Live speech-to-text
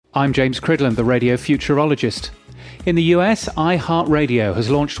I'm James Cridland, the radio futurologist. In the US, iHeartRadio has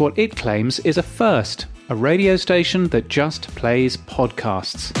launched what it claims is a first, a radio station that just plays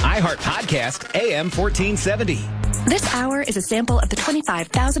podcasts. iHeart Podcast AM 1470. This hour is a sample of the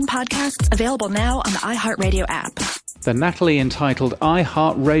 25,000 podcasts available now on the iHeartRadio app. The Natalie entitled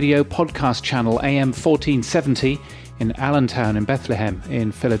iHeartRadio podcast channel AM 1470 in Allentown in Bethlehem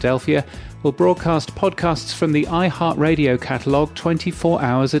in Philadelphia will broadcast podcasts from the iHeartRadio catalogue 24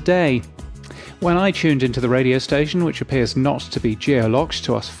 hours a day. When I tuned into the radio station, which appears not to be geolocked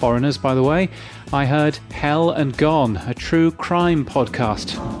to us foreigners, by the way, I heard Hell and Gone, a true crime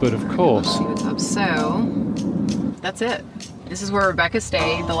podcast. But of course... So, that's it. This is where Rebecca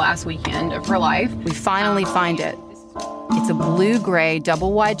stayed the last weekend of her life. We finally find it. It's a blue-gray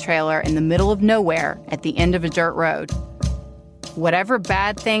double-wide trailer in the middle of nowhere at the end of a dirt road. Whatever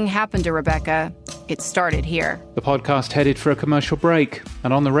bad thing happened to Rebecca, it started here. The podcast headed for a commercial break,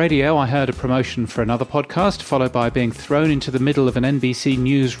 and on the radio I heard a promotion for another podcast, followed by being thrown into the middle of an NBC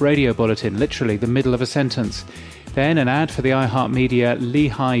News radio bulletin, literally the middle of a sentence. Then an ad for the iHeartMedia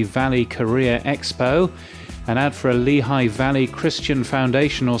Lehigh Valley Career Expo, an ad for a Lehigh Valley Christian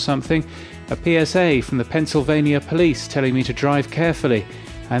Foundation or something, a PSA from the Pennsylvania Police telling me to drive carefully,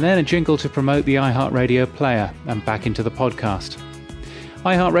 and then a jingle to promote the iHeartRadio player, and back into the podcast.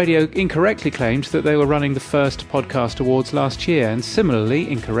 iHeartRadio incorrectly claimed that they were running the first podcast awards last year, and similarly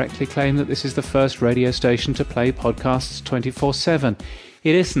incorrectly claimed that this is the first radio station to play podcasts 24/7.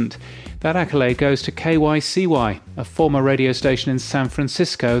 It isn't. That accolade goes to KYCY, a former radio station in San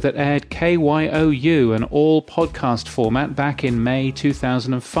Francisco that aired KYOU, an all-podcast format, back in May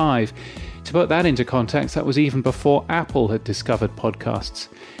 2005. To put that into context, that was even before Apple had discovered podcasts.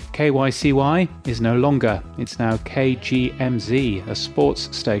 KYCY is no longer. It's now KGMZ, a sports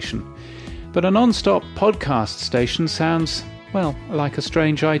station. But a non-stop podcast station sounds, well, like a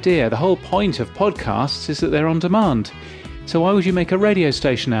strange idea. The whole point of podcasts is that they're on demand. So why would you make a radio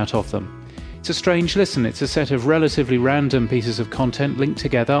station out of them? It's a strange listen. It's a set of relatively random pieces of content linked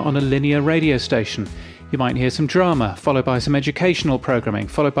together on a linear radio station. You might hear some drama, followed by some educational programming,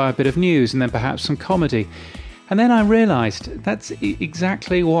 followed by a bit of news, and then perhaps some comedy. And then I realised that's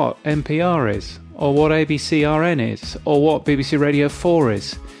exactly what NPR is, or what ABCRN is, or what BBC Radio 4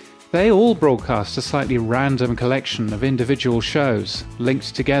 is. They all broadcast a slightly random collection of individual shows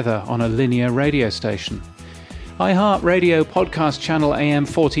linked together on a linear radio station. iHeartRadio podcast channel AM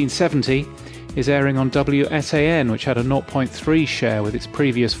 1470 is airing on WSAN, which had a 0.3 share with its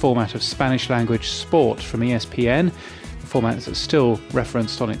previous format of Spanish-language sport from ESPN, a format that's still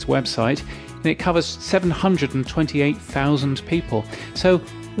referenced on its website, and it covers 728,000 people. So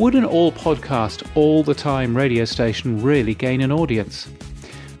would an all-podcast, all-the-time radio station really gain an audience?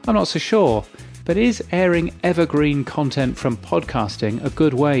 I'm not so sure, but is airing evergreen content from podcasting a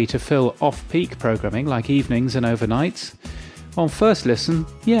good way to fill off-peak programming like evenings and overnights? On first listen,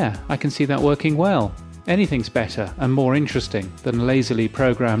 yeah, I can see that working well. Anything's better and more interesting than lazily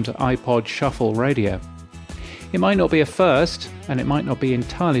programmed iPod shuffle radio. It might not be a first, and it might not be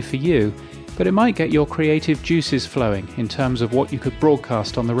entirely for you, but it might get your creative juices flowing in terms of what you could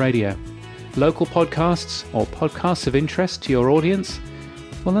broadcast on the radio. Local podcasts, or podcasts of interest to your audience?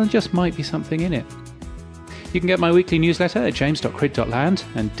 Well, there just might be something in it. You can get my weekly newsletter at james.crid.land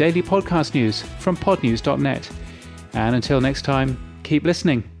and daily podcast news from podnews.net. And until next time, keep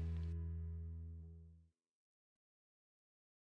listening.